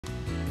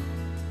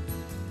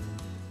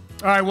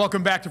All right,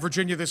 welcome back to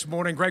Virginia this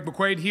morning. Greg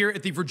McQuaid here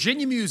at the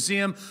Virginia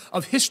Museum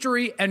of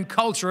History and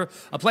Culture,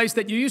 a place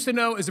that you used to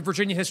know as the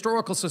Virginia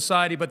Historical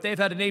Society, but they've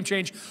had a name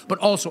change, but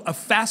also a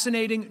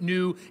fascinating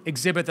new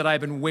exhibit that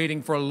I've been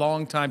waiting for a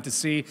long time to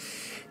see.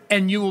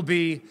 And you will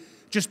be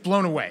just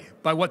blown away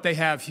by what they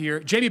have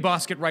here. Jamie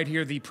Boskett right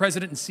here, the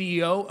president and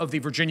CEO of the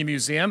Virginia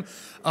Museum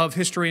of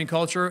History and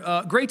Culture.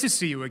 Great to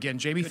see you again,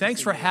 Jamie.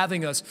 Thanks for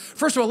having us.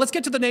 First of all, let's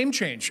get to the name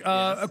change.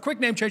 A quick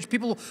name change.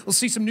 People will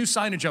see some new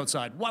signage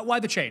outside.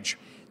 Why the change?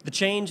 The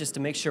change is to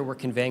make sure we're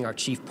conveying our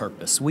chief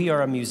purpose. We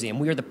are a museum.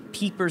 We are the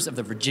peepers of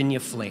the Virginia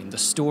flame, the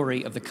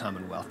story of the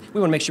Commonwealth. We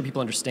want to make sure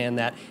people understand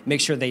that, make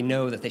sure they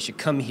know that they should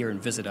come here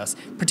and visit us,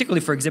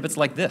 particularly for exhibits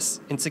like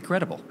this. It's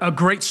incredible. A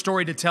great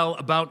story to tell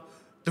about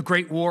the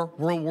Great War,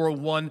 World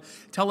War I.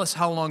 Tell us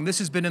how long this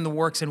has been in the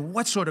works and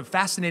what sort of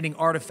fascinating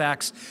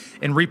artifacts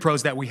and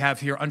repros that we have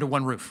here under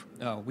one roof.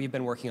 Oh, we've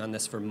been working on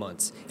this for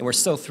months, and we're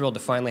so thrilled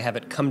to finally have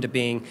it come to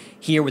being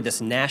here with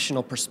this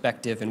national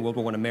perspective in World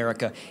War I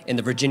America and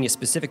the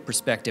Virginia-specific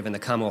perspective in the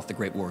Commonwealth the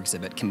Great War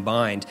exhibit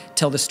combined,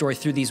 tell the story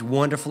through these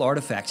wonderful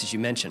artifacts, as you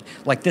mentioned,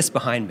 like this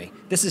behind me.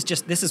 This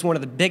is one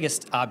of the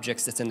biggest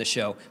objects that's in the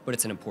show, but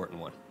it's an important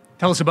one.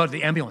 Tell us about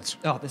the ambulance.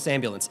 Oh, this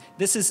ambulance.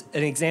 This is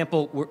an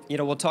example,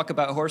 we'll talk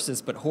about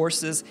horses, but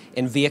horses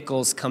and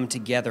vehicles come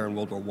together in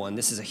World War I.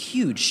 This is a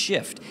huge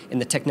shift in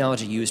the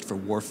technology used for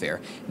warfare.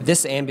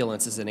 This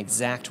ambulance is an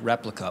exact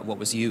replica of what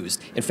was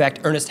used. In fact,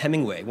 Ernest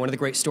Hemingway, one of the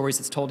great stories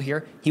that's told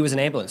here, he was an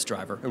ambulance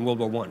driver in World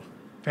War I.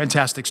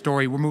 Fantastic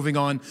story. We're moving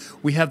on.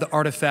 We have the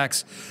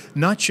artifacts,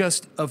 not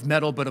just of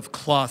metal, but of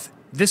cloth.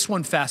 This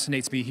one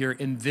fascinates me here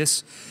in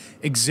this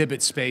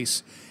exhibit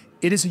space.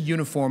 It is a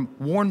uniform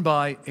worn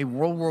by a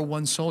World War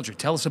I soldier.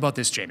 Tell us about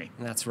this, Jamie.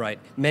 That's right.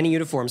 Many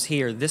uniforms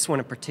here. This one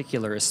in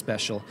particular is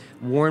special,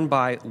 worn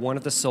by one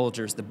of the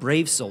soldiers, the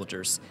brave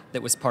soldiers,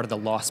 that was part of the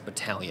Lost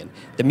Battalion.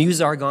 The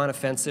Meuse-Argonne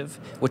Offensive,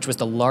 which was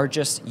the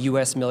largest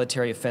U.S.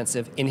 military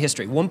offensive in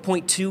history.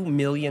 1.2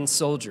 million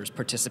soldiers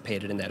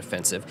participated in that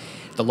offensive.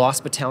 The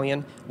Lost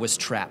Battalion was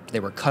trapped. They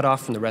were cut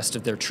off from the rest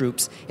of their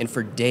troops, and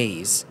for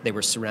days they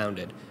were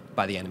surrounded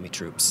by the enemy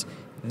troops.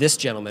 This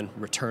gentleman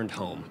returned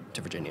home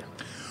to Virginia.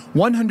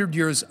 100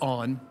 years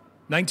on,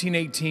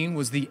 1918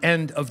 was the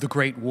end of the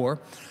Great War,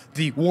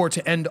 the war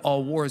to end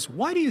all wars.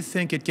 Why do you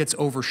think it gets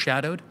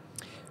overshadowed?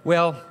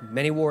 Well,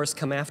 many wars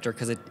come after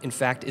because it, in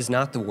fact, is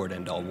not the war to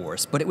end all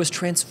wars, but it was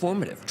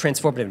transformative.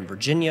 Transformative in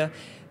Virginia.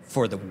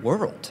 For the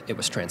world, it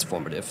was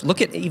transformative.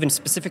 Look at even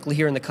specifically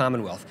here in the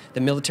Commonwealth,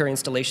 the military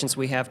installations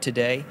we have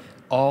today,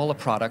 all a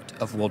product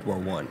of World War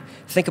I.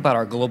 Think about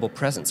our global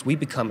presence. We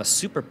become a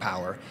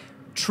superpower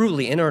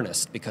truly in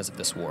earnest because of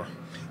this war.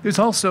 There's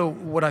also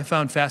what I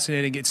found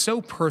fascinating. It's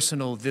so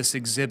personal, this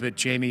exhibit,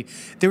 Jamie.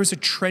 There was a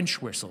trench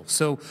whistle.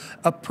 So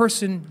a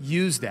person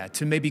used that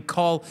to maybe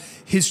call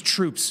his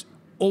troops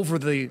over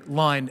the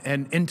line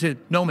and into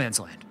no man's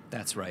land.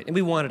 That's right, and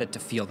we wanted it to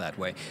feel that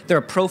way. There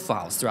are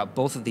profiles throughout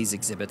both of these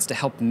exhibits to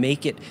help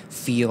make it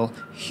feel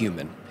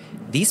human.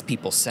 These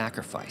people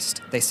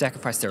sacrificed. They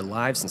sacrificed their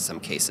lives in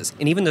some cases,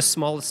 and even the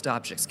smallest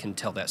objects can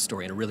tell that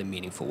story in a really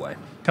meaningful way.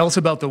 Tell us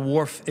about the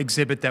wharf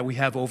exhibit that we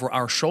have over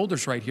our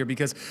shoulders right here,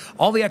 because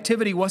all the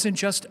activity wasn't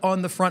just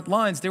on the front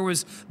lines. There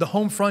was the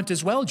home front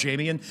as well,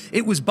 Jamie, and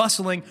it was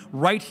bustling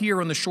right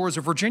here on the shores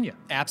of Virginia.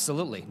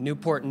 Absolutely.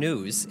 Newport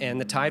News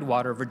and the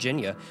Tidewater of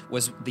Virginia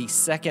was the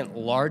second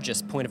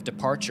largest point of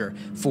departure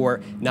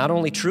for not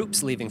only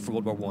troops leaving for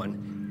World War I,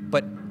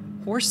 but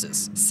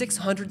horses.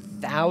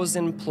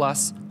 600,000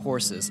 plus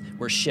horses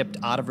were shipped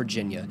out of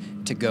Virginia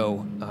to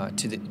go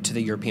to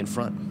the European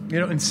front. You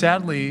know, and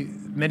sadly,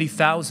 many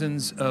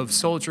thousands of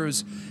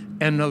soldiers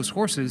and those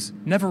horses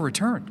never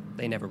returned.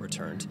 They never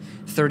returned.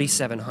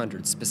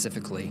 3,700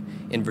 specifically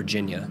in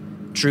Virginia.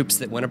 Troops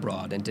that went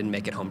abroad and didn't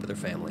make it home to their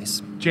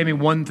families. Jamie,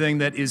 one thing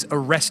that is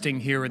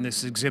arresting here in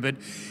this exhibit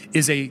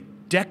is a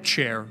deck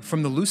chair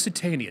from the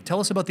Lusitania.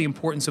 Tell us about the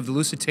importance of the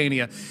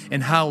Lusitania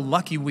and how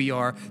lucky we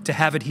are to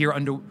have it here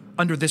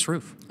under this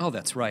roof. Oh,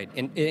 that's right.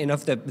 And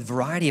of the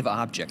variety of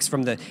objects,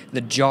 from the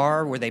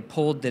jar where they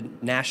pulled the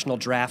national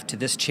draft to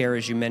this chair,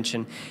 as you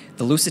mentioned,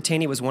 the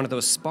Lusitania was one of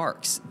those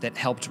sparks that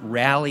helped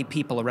rally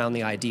people around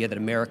the idea that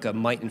America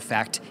might, in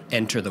fact,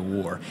 enter the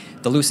war.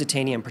 The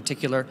Lusitania in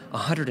particular,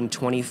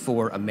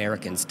 124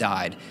 Americans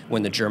died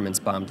when the Germans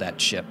bombed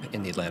that ship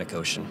in the Atlantic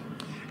Ocean.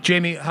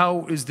 Jamie,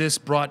 how is this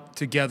brought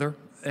together,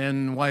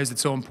 and why is it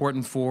so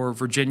important for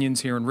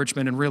Virginians here in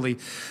Richmond and really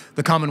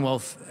the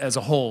Commonwealth as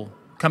a whole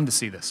come to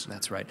see this?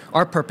 That's right.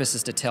 Our purpose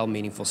is to tell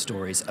meaningful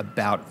stories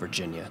about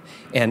Virginia,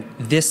 and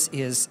this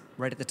is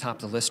right at the top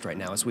of the list right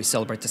now as we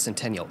celebrate the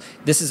centennial.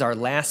 This is our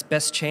last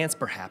best chance,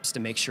 perhaps, to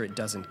make sure it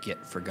doesn't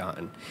get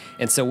forgotten.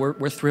 And so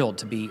we're thrilled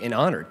to be and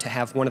honored to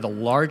have one of the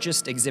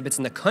largest exhibits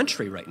in the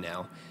country right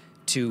now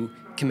to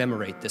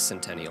commemorate this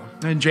centennial.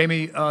 And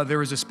Jamie,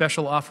 there is a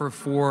special offer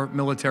for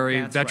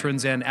military That's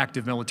veterans right. and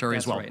active military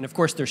That's as well. Right. And of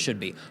course there should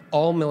be.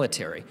 All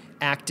military,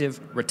 active,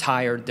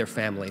 retired, their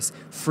families,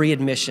 free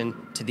admission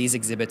to these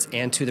exhibits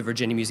and to the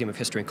Virginia Museum of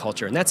History and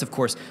Culture. And that's, of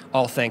course,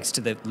 all thanks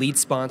to the lead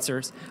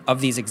sponsors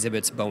of these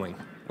exhibits, Boeing.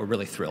 we're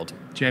really thrilled.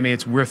 Jamie,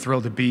 we're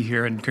thrilled to be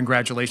here, and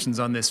congratulations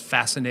on this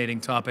fascinating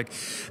topic.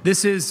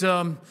 This is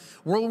World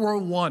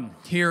War I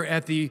here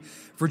at the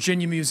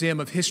Virginia Museum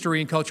of History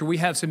and Culture. We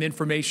have some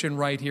information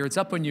right here. It's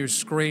up on your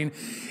screen.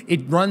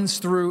 It runs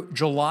through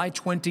July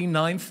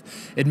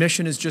 29th.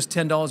 Admission is just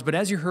 $10, but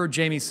as you heard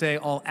Jamie say,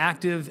 all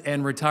active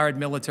and retired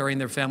military and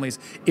their families,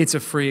 it's a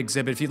free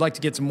exhibit. If you'd like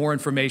to get some more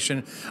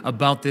information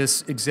about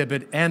this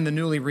exhibit and the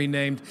newly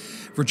renamed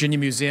Virginia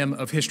Museum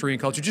of History and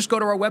Culture, just go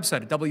to our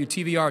website at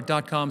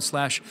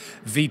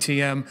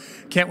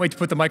WTVR.com/VTM. Can't wait to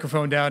put the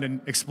microphone down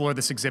and explore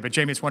this exhibit.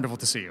 Jamie, it's wonderful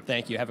to see you.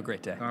 Thank you. Have a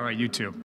great day. All right, you too.